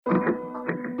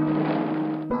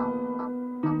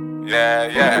Yeah,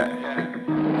 yeah.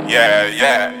 Yeah,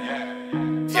 yeah.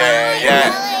 Yeah,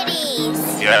 yeah.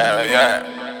 Yeah, yeah.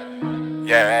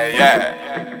 Yeah, yeah.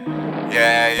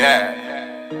 Yeah, yeah.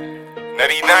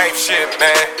 Nutty knife shit,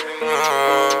 man.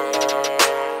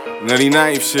 Nutty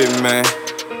knife shit, man.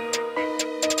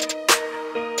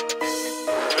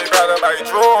 Straight pound in my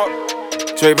drawer.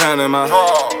 Straight pound in my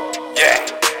drawer. Yeah,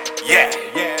 yeah,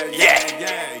 yeah, yeah,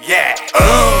 yeah,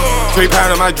 yeah. Straight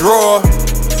pound in my drawer.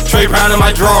 Straight pound in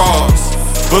my drawers.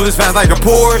 Bullets fast like a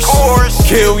Porsche.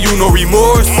 Kill you, no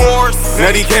remorse.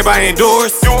 Nutty can't buy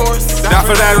indoors. Die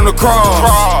for that on the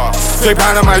cross. Straight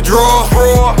pound in my drawer.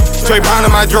 Straight pound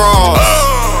in my drawers.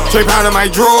 Straight pound in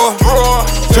my drawer.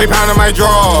 Straight pound in my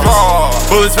drawers.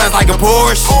 Bullets fast like a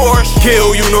Porsche.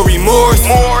 Kill you, no remorse.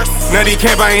 Nutty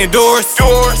can't buy indoors.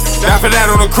 Die for that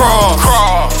on the cross.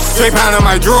 Straight pound in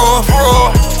my drawer.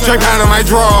 Straight pound in my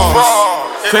drawers.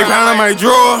 Straight pound in my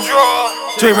drawer.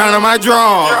 Straight pound in my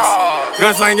drawers.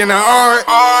 Gun slang in the art.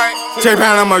 Straight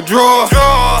pound in my drawer.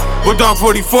 With dog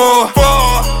 44.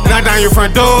 Knock down your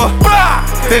front door.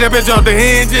 Take that bitch off the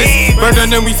hinges. Burn done,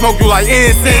 then we smoke you like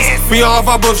incense. We all off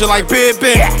our bullshit like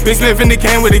Pippin. Big Sniff in the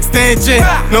can with extension.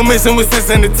 No missing with sense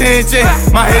and attention.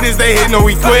 My haters, they hit no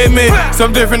equipment.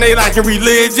 Some different, they lacking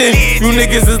religion. You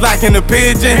niggas is lacking a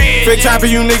pigeon. Fake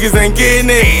chopping, you niggas ain't getting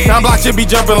it. Now block should be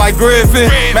jumping like Griffin.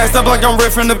 Masked up like I'm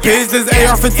riffing the Pistons.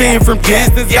 AR-15 from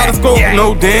distance. Got a scope,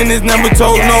 no dentist. Never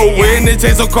told no witness.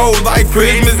 Chase so cold like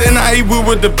Christmas. And I eat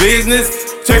with the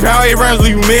business. Straight pound 8 rounds,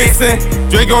 leave you missing.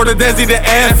 Draco the Desi the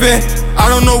effing. I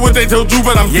don't know what they told you,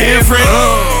 but I'm different.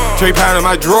 Straight pound in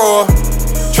my drawer.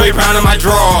 Straight pound in my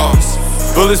drawers.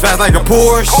 Bullets fast like a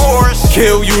Porsche.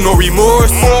 Kill you, no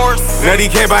remorse. Nutty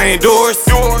can't buy indoors.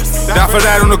 Die for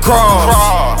that on the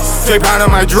cross. Straight pound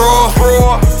in my drawer.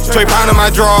 Straight pound in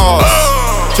my drawers.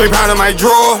 Straight pound in my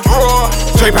drawer.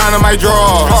 Straight pound in my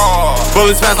drawers.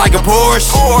 Bullets fast like a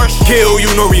Porsche. Kill you,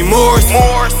 no remorse.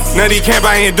 Nutty can't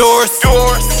buy indoors.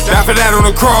 Die for that on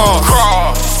the cross.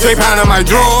 Straight pound in my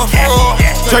drawer.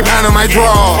 Straight pound in my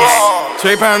drawers.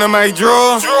 Straight pound in my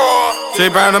drawer.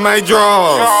 Straight pound in my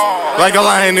drawers. Like a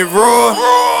lion that roar.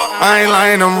 I ain't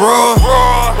lying, I'm raw.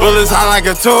 Bullets hot like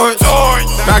a torch.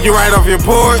 Knock you right off your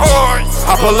porch.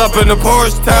 I pull up in the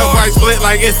Porsche, tailpipe split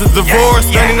like it's a divorce.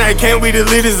 99 can't we the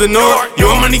leaders ignore.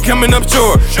 Your money coming up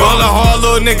short. Ball a hard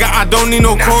little nigga, I don't need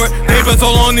no court. Paper so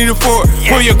long, need a fork.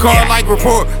 Pull your card like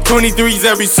report. 23s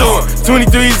every sort.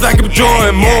 23s like a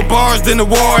Jordan. More bars than the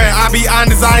war. And I be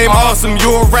honest, I am awesome.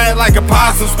 You a rat like a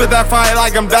possum. Spit that fire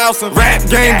like I'm dousing. Rap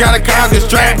game got a conquer.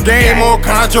 Strap game more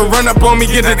contra. Run up on me,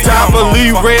 get the top.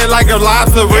 Leave red like a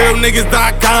lobster.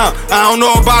 Realniggas.com. I don't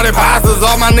know about imposters.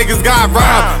 All my niggas got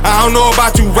rhyme. I don't know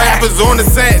about you rappers on the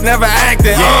set, never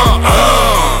acting.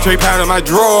 Straight pound in my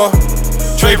drawer.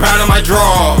 Straight pound in my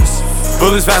drawers.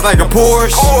 Bullets fast like a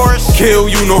Porsche. Kill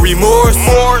you, no remorse.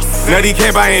 Nutty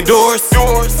can't buy indoors.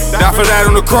 Die for that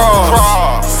on the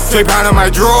cross. Straight pound in my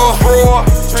drawer.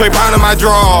 Straight pound in my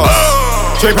drawers.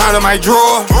 Straight pound in my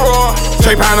drawer.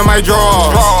 Straight pound in my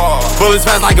drawers. Bullets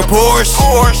fast like a Porsche.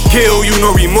 Kill you,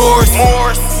 no remorse.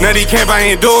 Nutty can't buy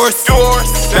indoors.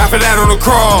 Die for that on the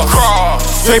cross.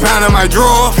 Straight pound in my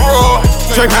drawer.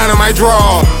 Straight pound in my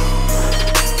drawers.